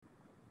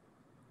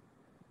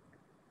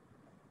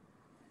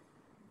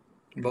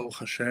Baruch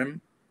Hashem,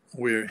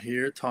 we're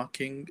here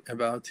talking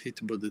about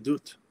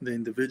Hitbodedut, the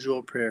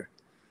individual prayer,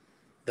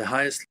 the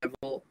highest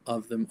level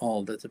of them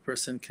all that a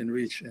person can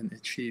reach and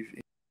achieve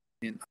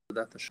in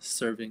Avodat Hashem,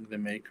 serving the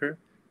Maker,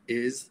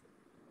 is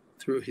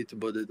through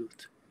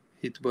Hitbodedut.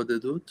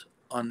 Hitbodedut,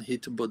 on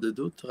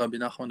Hitbodedut, Rabbi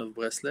Nachman of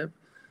Breslev,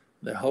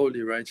 the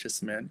holy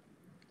righteous man,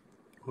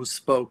 who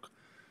spoke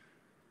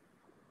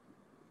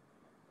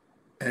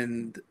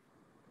and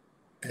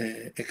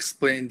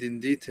explained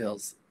in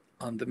details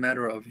on the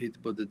matter of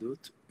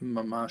Hitbodedut,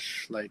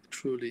 mamash, like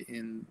truly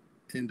in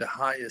the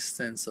highest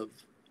sense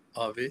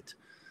of it,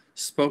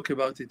 spoke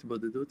about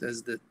Hitbodedut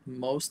as the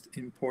most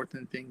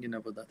important thing in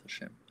Avodat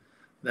Hashem,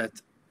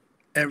 that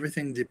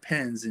everything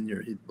depends in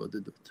your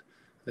Hitbodedut,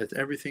 that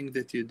everything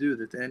that you do,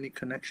 that any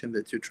connection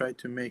that you try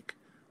to make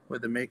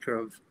with the Maker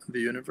of the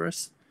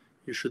universe,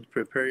 you should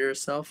prepare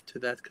yourself to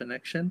that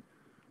connection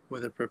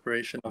with a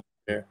preparation of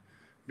prayer.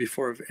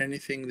 Before of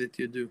anything that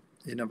you do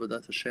in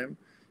Avodat Hashem,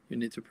 you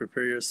need to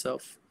prepare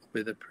yourself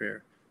with a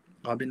prayer.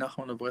 Rabbi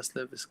Nachman of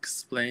Breslev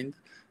explained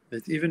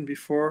that even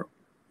before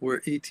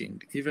we're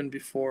eating, even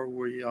before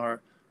we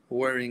are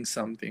wearing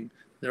something,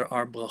 there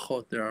are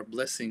brachot, there are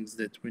blessings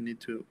that we need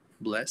to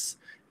bless,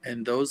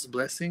 and those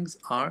blessings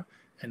are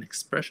an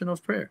expression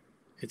of prayer.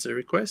 It's a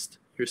request.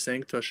 You're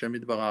saying to Hashem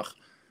Yitbarach,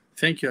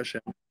 thank you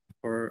Hashem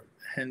for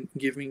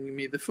giving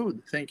me the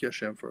food. Thank you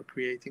Hashem for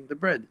creating the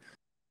bread.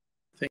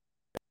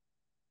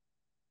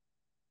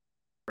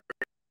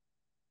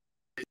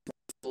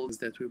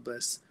 That we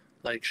bless,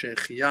 like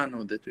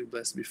Shechianu, that we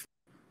bless before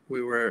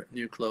we wear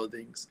new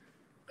clothing,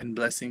 and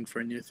blessing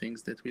for new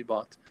things that we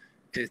bought.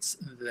 It's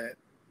the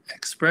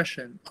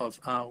expression of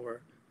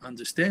our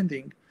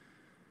understanding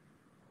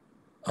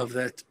of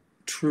that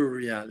true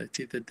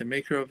reality, that the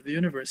Maker of the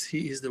universe,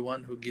 He is the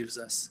one who gives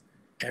us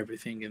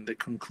everything. In the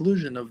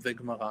conclusion of the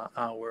Gemara,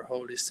 our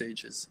holy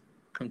sages'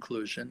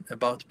 conclusion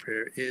about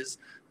prayer is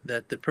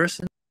that the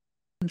person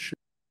should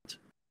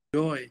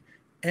enjoy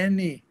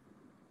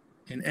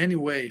in any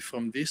way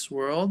from this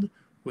world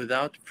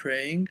without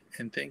praying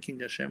and thanking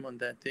Hashem on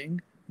that thing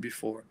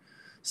before.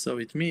 So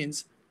it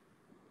means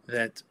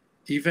that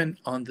even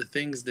on the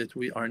things that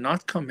we are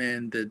not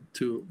commanded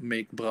to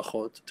make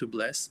brachot, to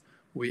bless,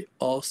 we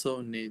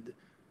also need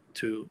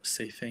to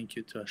say thank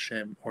you to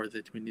Hashem, or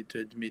that we need to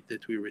admit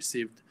that we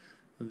received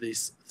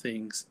these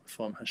things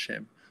from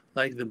Hashem,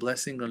 like the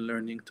blessing on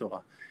learning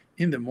Torah.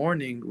 In the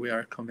morning, we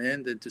are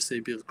commanded to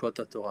say Birkot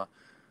HaTorah.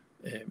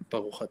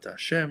 ברוך אתה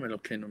השם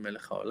אלוקינו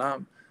מלך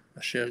העולם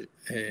אשר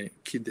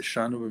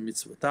קידשנו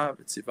במצוותיו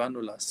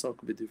וציוונו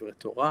לעסוק בדברי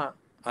תורה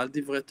על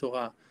דברי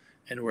תורה,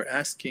 and we're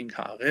asking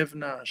הערב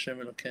נא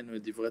השם אלוקינו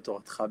את דברי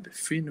תורתך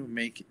בפינו,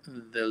 make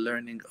the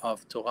learning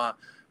of Torah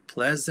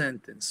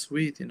pleasant and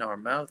sweet in our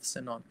mouths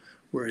and on.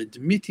 We're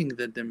admitting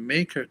that the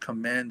Maker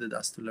commanded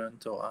us to learn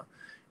Torah,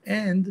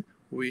 and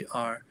we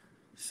are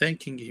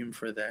thanking Him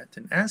for that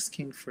and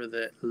asking for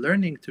the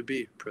learning to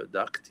be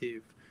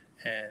productive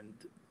and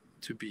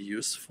to be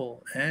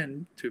useful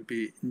and to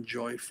be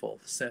joyful,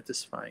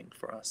 satisfying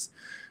for us.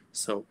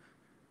 So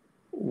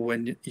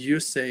when you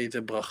say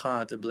the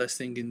bracha, the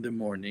blessing in the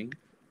morning,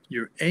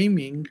 you're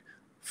aiming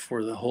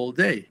for the whole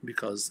day,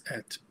 because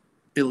at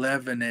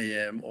 11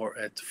 a.m. or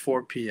at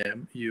 4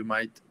 p.m. you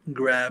might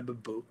grab a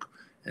book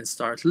and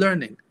start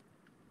learning.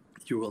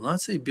 You will not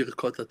say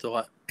Birkot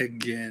HaTorah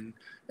again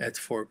at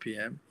 4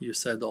 p.m. You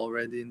said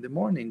already in the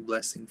morning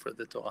blessing for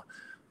the Torah.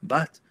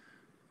 But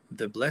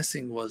the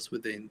blessing was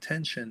with the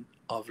intention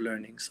of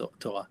learning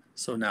Torah.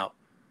 So now,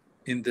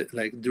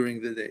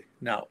 during the day,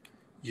 now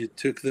you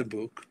took the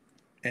book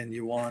and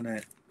you want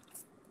to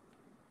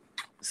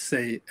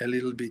say a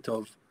little bit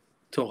of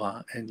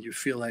Torah and you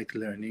feel like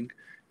learning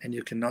and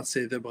you cannot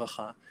say the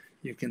bracha,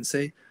 you can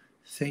say,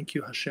 thank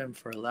you Hashem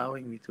for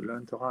allowing me to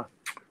learn Torah.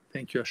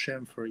 Thank you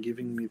Hashem for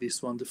giving me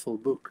this wonderful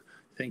book.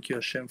 Thank you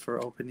Hashem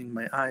for opening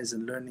my eyes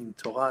and learning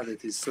Torah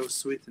that is so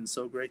sweet and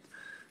so great.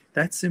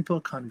 That simple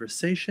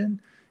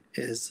conversation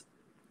is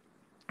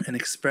an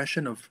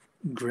expression of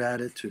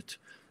gratitude.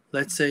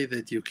 Let's say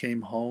that you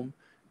came home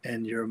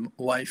and your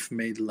wife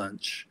made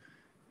lunch.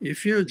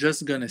 If you're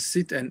just gonna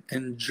sit and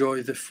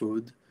enjoy the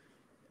food,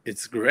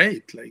 it's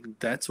great. Like,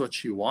 that's what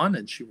she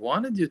wanted. She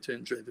wanted you to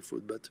enjoy the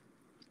food. But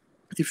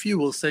if you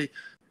will say,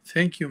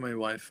 thank you, my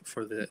wife,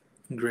 for the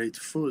great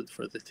food,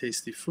 for the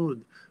tasty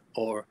food,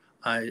 or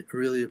I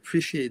really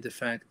appreciate the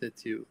fact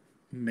that you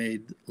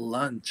made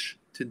lunch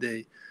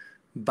today,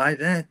 by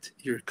that,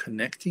 you're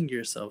connecting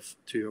yourself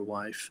to your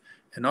wife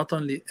and not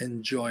only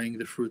enjoying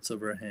the fruits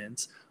of her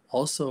hands,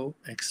 also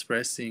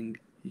expressing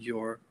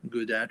your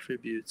good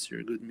attributes,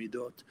 your good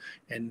midot,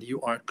 and you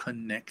are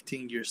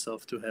connecting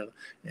yourself to her,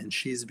 and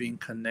she's being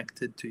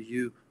connected to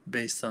you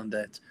based on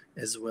that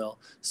as well.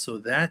 So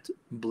that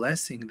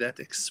blessing, that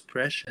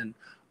expression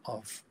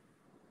of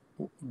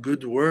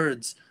good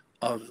words,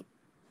 of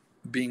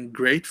being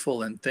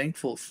grateful and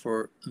thankful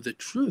for the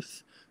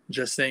truth,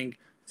 just saying,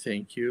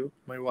 thank you,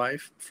 my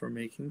wife, for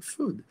making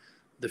food.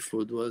 The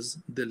food was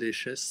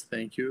delicious.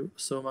 Thank you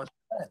so much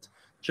for that.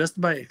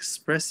 Just by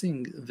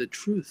expressing the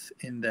truth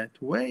in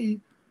that way,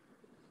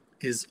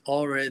 is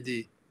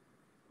already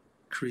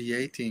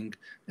creating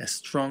a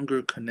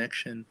stronger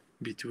connection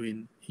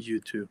between you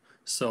two.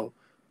 So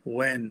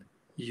when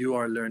you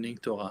are learning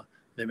Torah,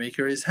 the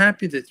Maker is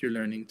happy that you're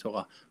learning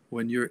Torah.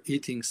 When you're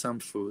eating some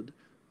food,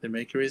 the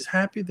Maker is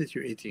happy that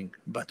you're eating.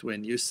 But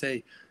when you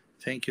say,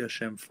 thank you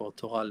Hashem for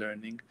Torah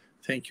learning,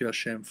 thank you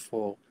Hashem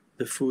for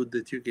the food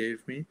that you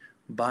gave me,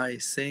 by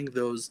saying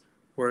those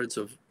words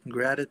of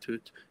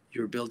gratitude,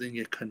 you're building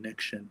a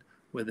connection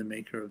with the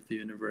Maker of the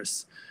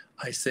universe.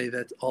 I say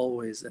that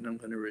always, and I'm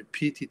going to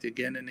repeat it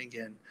again and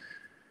again.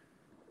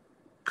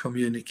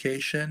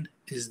 Communication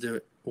is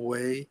the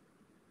way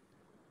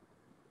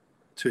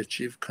to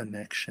achieve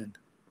connection.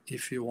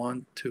 If you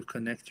want to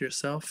connect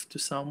yourself to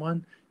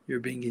someone, you're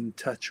being in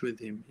touch with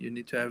him. You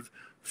need to have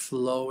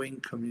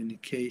flowing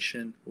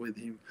communication with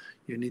him.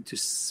 You need to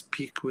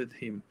speak with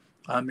him.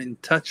 I'm in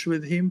touch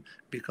with him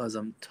because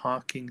I'm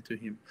talking to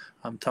him.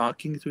 I'm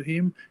talking to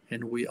him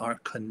and we are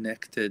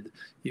connected.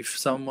 If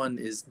someone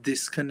is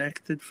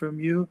disconnected from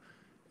you,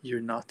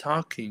 you're not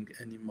talking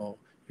anymore.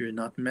 You're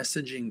not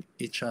messaging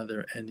each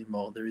other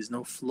anymore. There is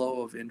no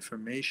flow of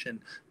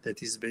information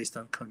that is based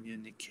on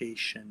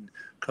communication.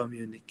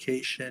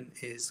 Communication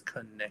is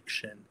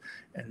connection,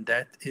 and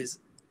that is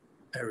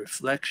a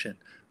reflection.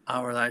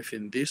 Our life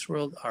in this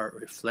world are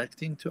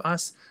reflecting to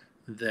us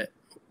the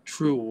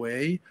true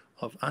way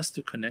of us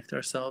to connect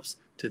ourselves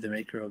to the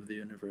Maker of the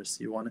universe.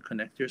 You want to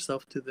connect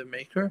yourself to the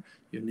Maker?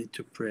 You need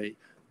to pray.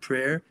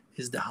 Prayer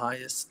is the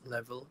highest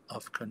level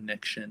of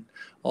connection.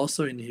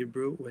 Also in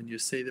Hebrew, when you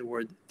say the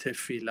word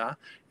tefillah,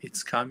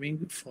 it's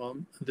coming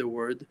from the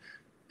word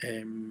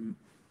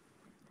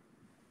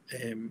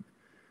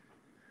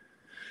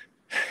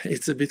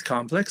it's a bit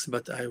complex,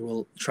 but I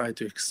will try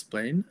to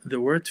explain. The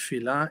word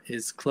tefillah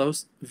is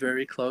close,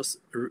 very close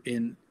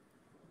in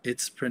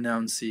its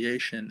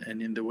pronunciation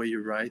and in the way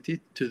you write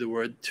it to the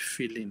word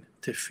tefillin.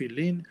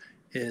 Tefillin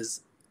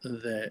is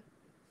the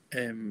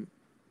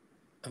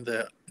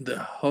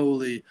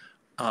holy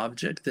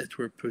object that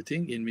we're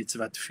putting in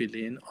mitzvah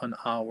tefillin on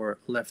our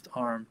left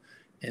arm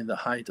in the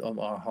height of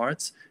our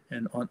hearts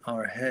and on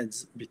our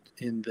heads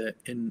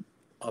in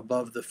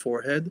above the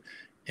forehead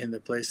in the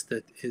place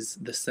that is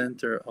the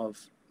center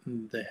of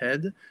the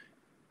head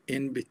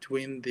in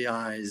between the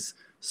eyes,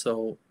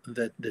 so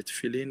that the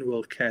tefillin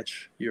will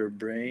catch your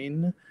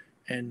brain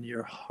and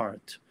your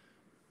heart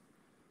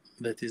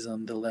that is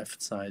on the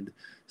left side.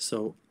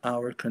 So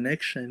our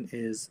connection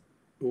is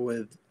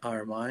with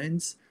our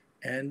minds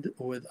and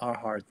with our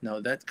heart. Now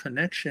that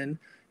connection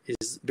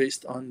is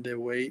based on the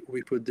way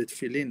we put the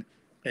tefillin.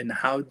 And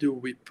how do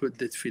we put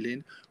the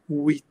tefillin?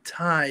 We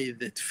tie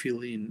the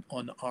tefillin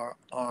on our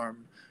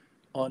arm,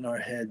 on our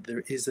head.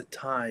 There is a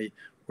tie.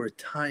 We're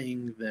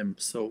tying them.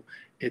 So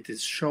it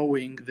is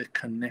showing the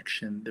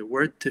connection. The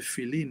word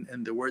tefillin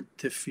and the word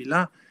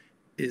tefillah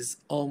is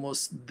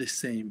almost the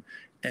same.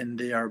 And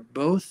they are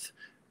both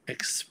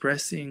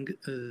expressing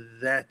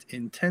that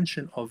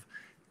intention of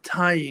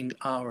tying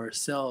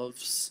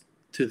ourselves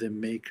to the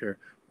Maker.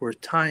 We're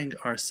tying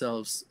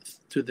ourselves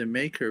to the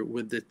Maker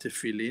with the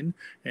tefillin,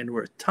 and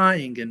we're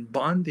tying and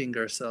bonding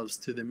ourselves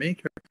to the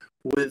Maker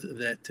with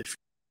the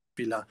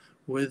tefillah,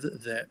 with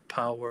the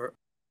power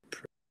of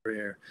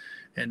prayer.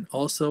 And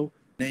also,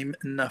 name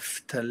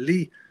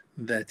Naphtali,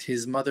 that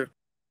his mother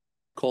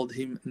called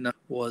him,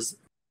 was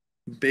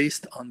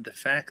based on the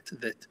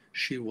fact that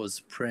she was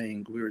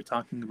praying. We were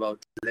talking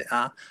about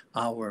Leah,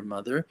 our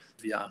mother,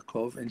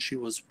 Yaakov, and she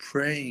was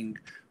praying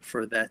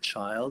for that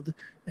child,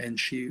 and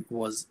she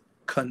was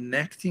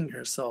connecting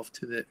herself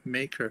to the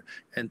Maker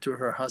and to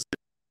her husband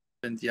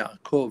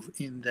Yaakov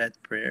in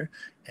that prayer,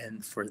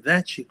 and for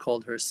that she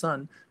called her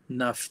son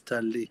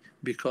Naphtali,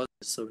 because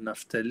so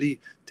Naphtali,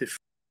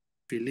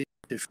 Tefillin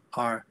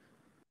are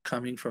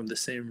coming from the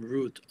same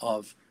root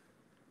of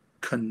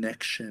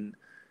connection.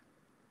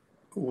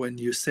 When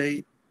you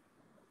say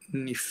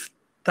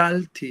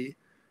niftalti,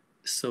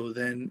 so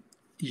then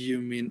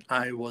you mean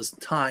I was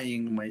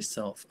tying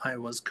myself, I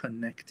was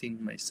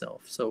connecting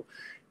myself. So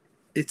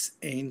it's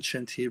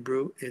ancient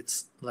Hebrew,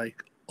 it's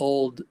like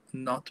old,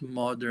 not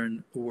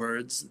modern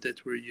words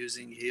that we're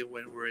using here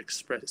when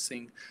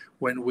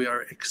we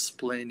are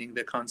explaining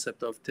the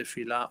concept of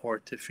tefillah or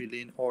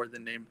tefillin or the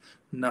name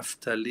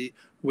Naphtali.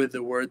 With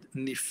the word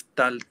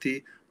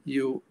niftalti,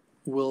 you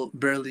will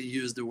barely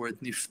use the word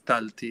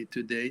niftalti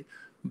today,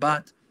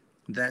 but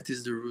that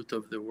is the root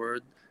of the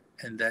word,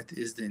 and that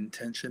is the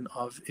intention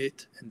of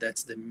it, and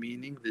that's the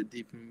meaning, the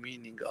deep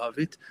meaning of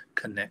it,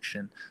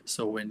 connection.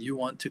 So when you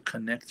want to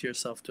connect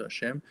yourself to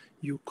Hashem,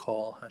 you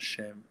call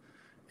Hashem.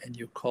 And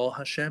you call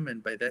Hashem,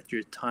 and by that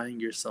you're tying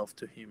yourself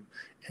to Him.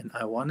 And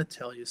I want to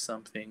tell you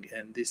something,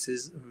 and this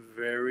is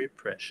very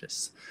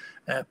precious.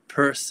 A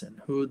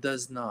person who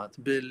does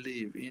not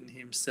believe in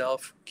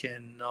himself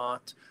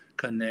cannot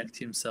connect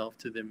himself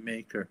to the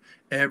Maker.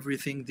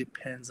 Everything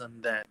depends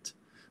on that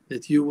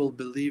you will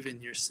believe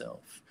in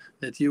yourself,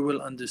 that you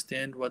will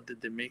understand what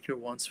the Maker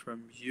wants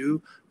from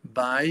you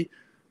by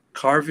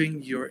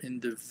carving your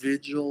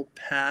individual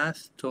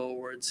path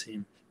towards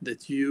Him,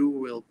 that you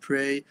will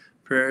pray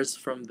prayers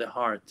from the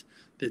heart,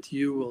 that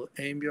you will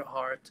aim your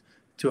heart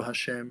to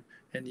Hashem,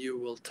 and you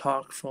will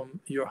talk from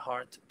your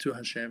heart to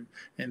Hashem,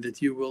 and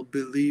that you will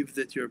believe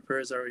that your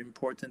prayers are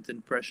important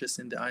and precious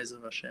in the eyes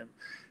of Hashem.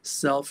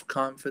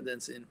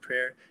 Self-confidence in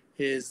prayer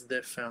is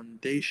the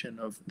foundation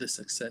of the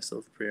success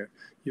of prayer.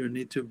 You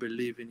need to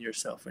believe in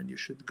yourself, and you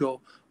should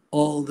go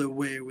all the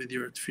way with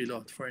your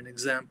tefillot. For an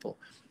example,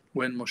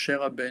 when Moshe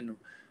Rabbeinu,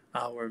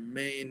 our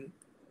main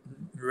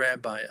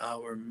rabbi,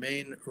 our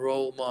main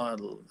role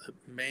model, the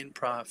main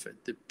prophet,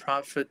 the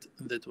prophet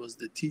that was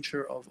the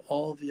teacher of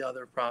all the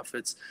other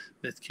prophets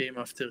that came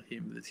after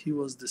him, that he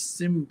was the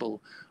symbol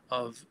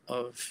of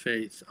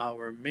faith,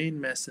 our main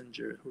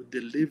messenger who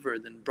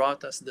delivered and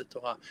brought us the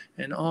Torah,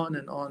 and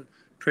on.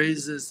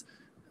 Praises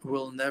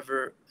will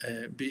never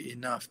be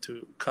enough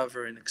to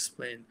cover and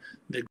explain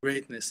the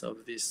greatness of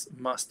this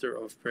master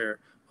of prayer,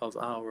 of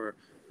our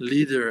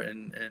leader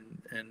and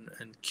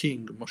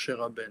king, Moshe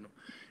Rabbeinu.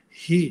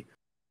 He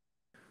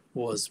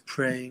was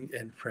praying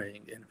and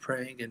praying and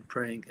praying and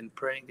praying and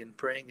praying and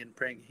praying and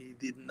praying. He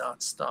did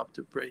not stop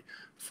to pray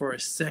for a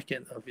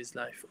second of his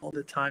life. All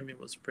the time he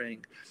was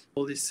praying.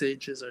 All these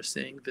sages are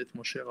saying that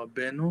Moshe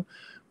Rabbeinu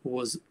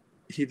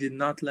he did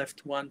not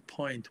left one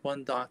point,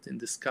 one dot in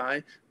the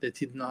sky that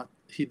he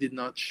did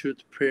not shoot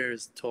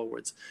prayers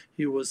towards.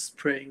 He was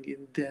praying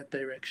in that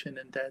direction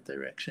and that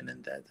direction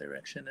and that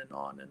direction and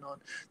on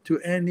to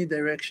any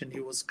direction.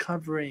 He was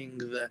covering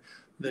the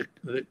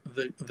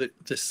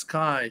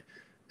sky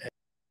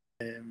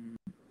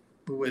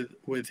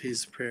with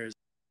his prayers.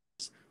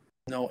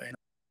 No, and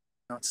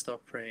not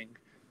stop praying.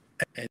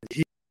 And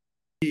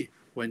he,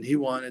 when he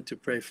wanted to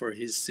pray for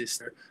his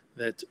sister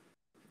that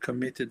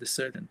committed a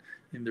certain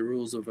in the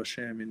rules of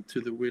Hashem,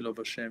 into the will of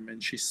Hashem,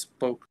 and she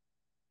spoke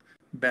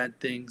bad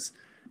things,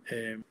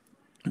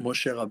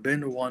 Moshe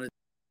Rabbeinu wanted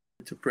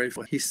to pray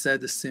for her. He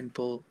said a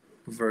simple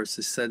verse,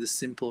 he said a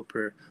simple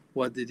prayer.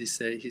 What did he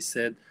say? He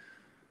said,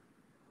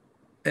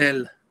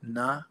 El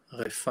na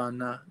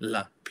refana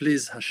la.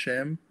 Please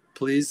Hashem,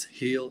 please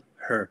heal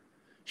her.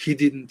 He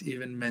didn't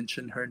even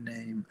mention her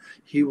name.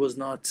 He was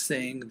not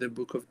saying the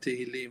book of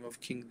Tehillim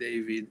of King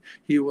David.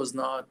 He was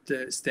not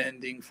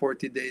standing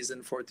 40 days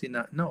and 40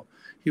 nights. No,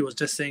 he was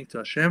just saying to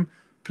Hashem,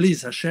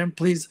 please Hashem,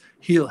 please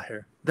heal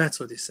her. That's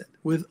what he said,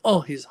 with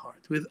all his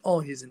heart, with all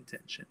his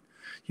intention.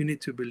 You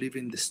need to believe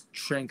in the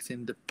strength,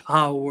 in the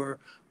power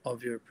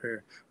of your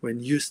prayer. When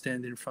you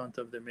stand in front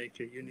of the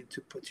Maker, you need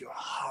to put your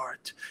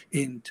heart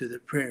into the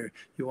prayer.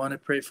 You want to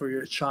pray for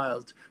your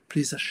child,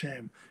 please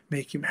Hashem,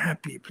 make him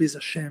happy. Please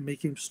Hashem,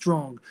 make him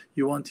strong.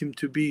 You want him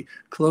to be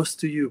close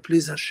to you.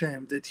 Please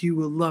Hashem, that he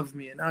will love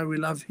me and I will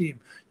love him.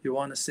 You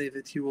want to say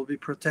that he will be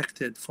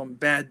protected from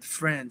bad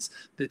friends,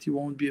 that he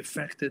won't be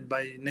affected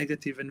by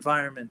negative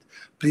environment.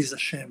 Please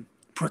Hashem,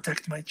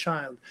 protect my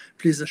child.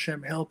 Please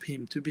Hashem, help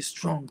him to be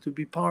strong, to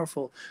be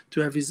powerful,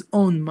 to have his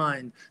own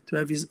mind, to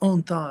have his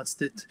own thoughts,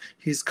 that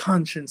his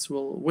conscience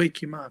will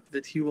wake him up,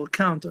 that he will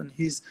count on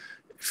his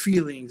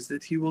feelings,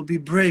 that he will be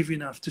brave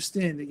enough to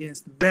stand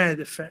against bad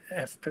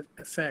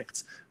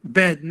effects,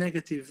 bad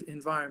negative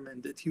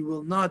environment, that he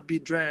will not be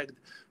dragged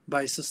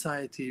by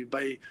society,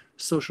 by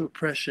social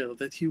pressure,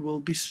 that he will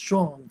be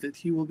strong, that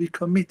he will be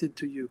committed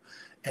to you,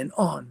 and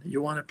on.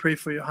 You want to pray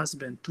for your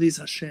husband, please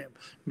Hashem,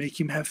 make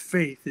him have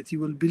faith, that he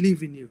will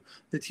believe in you,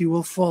 that he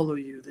will follow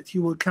you, that he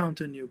will count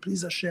on you.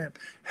 Please Hashem,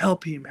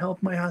 help him,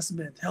 help my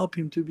husband, help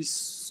him to be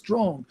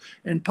strong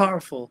and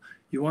powerful.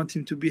 You want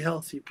him to be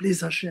healthy.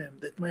 Please Hashem,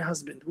 that my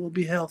husband will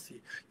be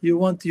healthy. You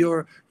want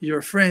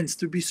your friends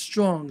to be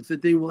strong,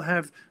 that they will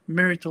have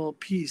marital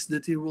peace,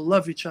 that they will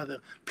love each other.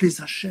 Please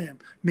Hashem,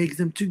 make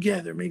them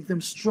together, make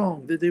them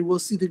strong, that they will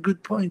see the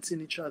good points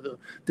in each other,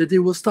 that they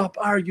will stop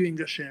arguing,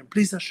 Hashem.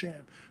 Please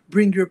Hashem,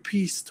 bring your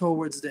peace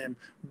towards them.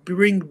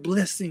 Bring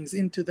blessings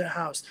into the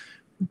house.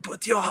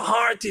 Put your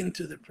heart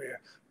into the prayer.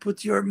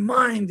 Put your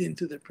mind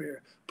into the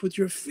prayer. Put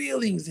your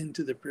feelings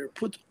into the prayer.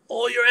 Put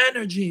all your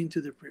energy into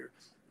the prayer.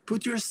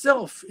 Put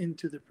yourself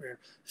into the prayer.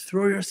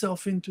 Throw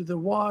yourself into the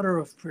water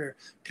of prayer.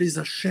 Please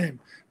Hashem,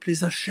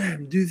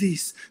 do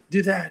this,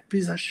 do that.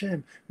 Please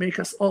Hashem, make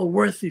us all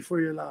worthy for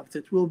your love,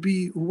 that we'll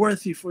be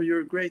worthy for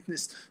your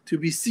greatness to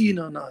be seen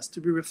on us,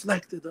 to be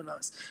reflected on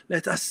us.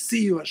 Let us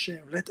see you,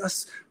 Hashem. Let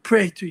us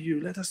pray to you.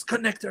 Let us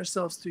connect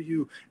ourselves to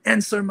you.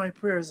 Answer my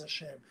prayers,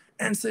 Hashem.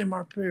 Answer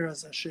my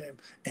prayers, Hashem.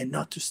 And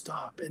not to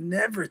stop, and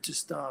never to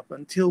stop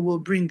until we'll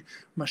bring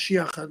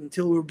Mashiach,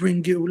 until we'll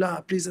bring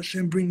Geulah. Please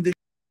Hashem, bring the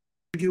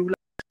Geulah.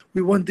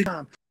 We want the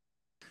Geulah.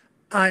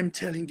 I'm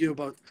telling you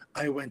about,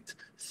 I went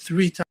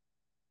 3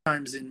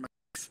 times in my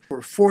life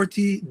for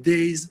 40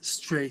 days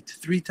straight.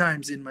 3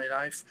 times in my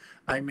life,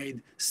 I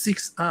made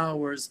 6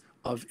 hours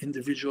of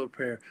individual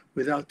prayer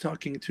without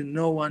talking to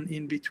no one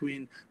in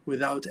between,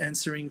 without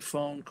answering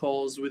phone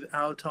calls,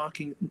 without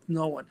talking to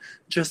no one,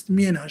 just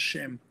me and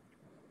Hashem.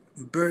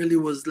 Barely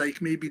was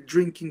like maybe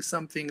drinking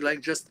something,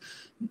 like just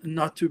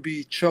not to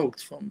be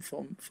choked from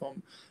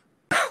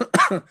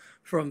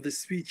from the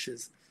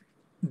speeches,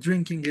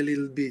 drinking a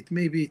little bit,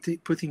 maybe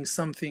putting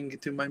something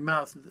to my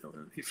mouth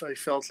if I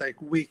felt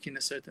like weak in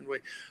a certain way.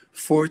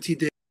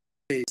 40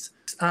 days,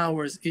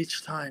 hours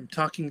each time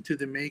talking to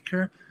the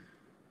Maker,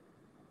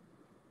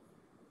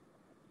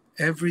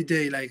 every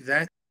day like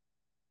that,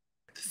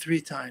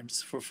 3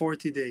 times for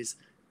 40 days.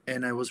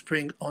 And I was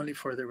praying only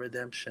for the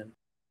redemption.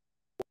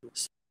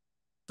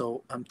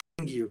 So I'm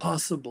telling you,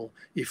 possible.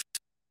 If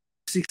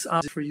 6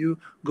 hours for you,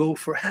 go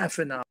for half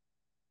an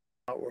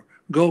hour.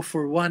 Go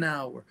for 1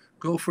 hour.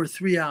 Go for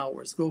 3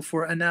 hours. Go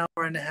for an hour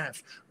and a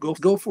half.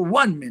 Go for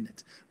 1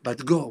 minute.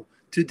 But go.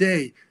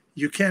 Today,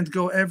 you can't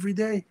go every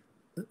day.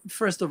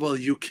 First of all,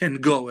 you can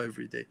go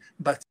every day.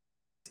 But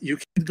you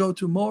can't go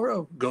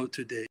tomorrow. Go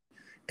today.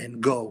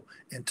 And go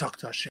and talk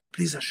to Hashem.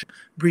 Please, Hashem,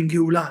 bring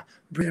Geulah,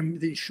 bring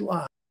the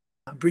Yeshua,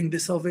 bring the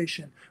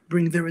salvation,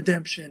 bring the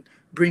redemption,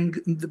 bring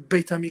the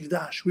Beit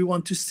HaMikdash. We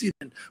want to see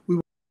it. We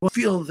want to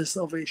feel the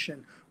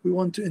salvation. We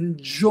want to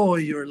enjoy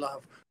your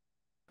love.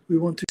 We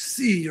want to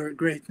see your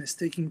greatness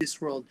taking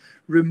this world.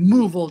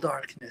 Remove all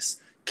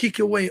darkness. Kick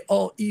away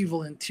all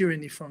evil and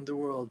tyranny from the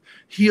world.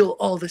 Heal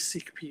all the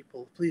sick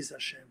people. Please,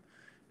 Hashem,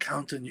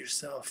 count on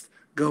yourself.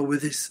 Go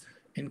with this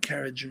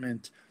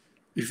encouragement.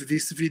 If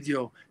this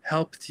video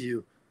helped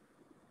you,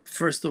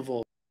 first of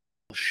all,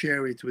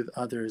 share it with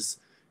others.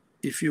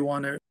 If you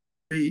want to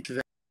read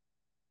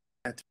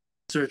that,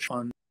 search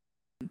on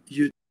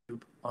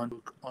YouTube,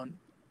 on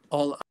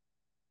all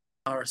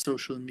our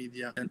social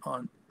media, and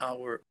on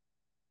our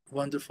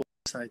wonderful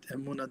website,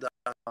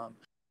 emuna.com.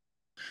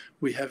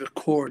 We have a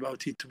course about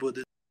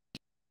Hitbodedut.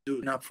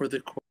 Do not for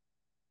the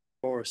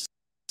course.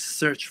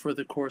 Search for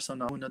the course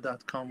on our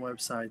emuna.com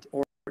website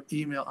or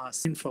email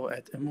us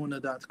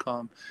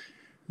info@emuna.com.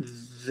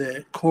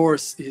 The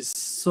course is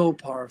so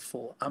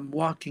powerful. I'm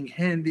walking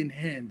hand in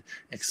hand,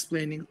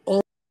 explaining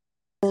all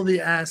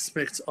the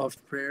aspects of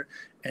prayer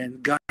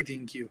and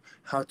guiding you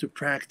how to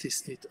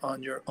practice it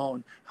on your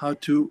own, how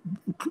to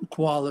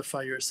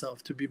qualify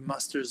yourself to be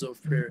masters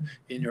of prayer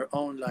in your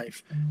own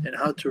life, and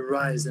how to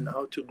rise and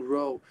how to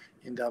grow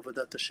in the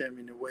Avodat Hashem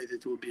in a way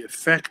that will be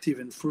effective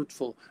and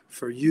fruitful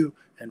for you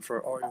and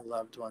for all your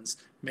loved ones.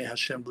 May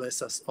Hashem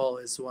bless us all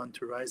as one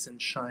to rise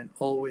and shine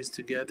always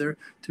together,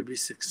 to be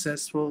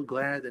successful,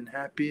 glad and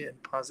happy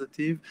and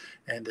positive,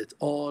 and that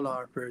all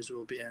our prayers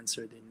will be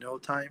answered in no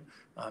time.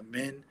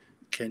 Amen.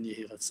 Ken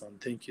Yehi Ratzon.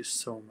 Thank you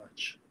so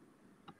much.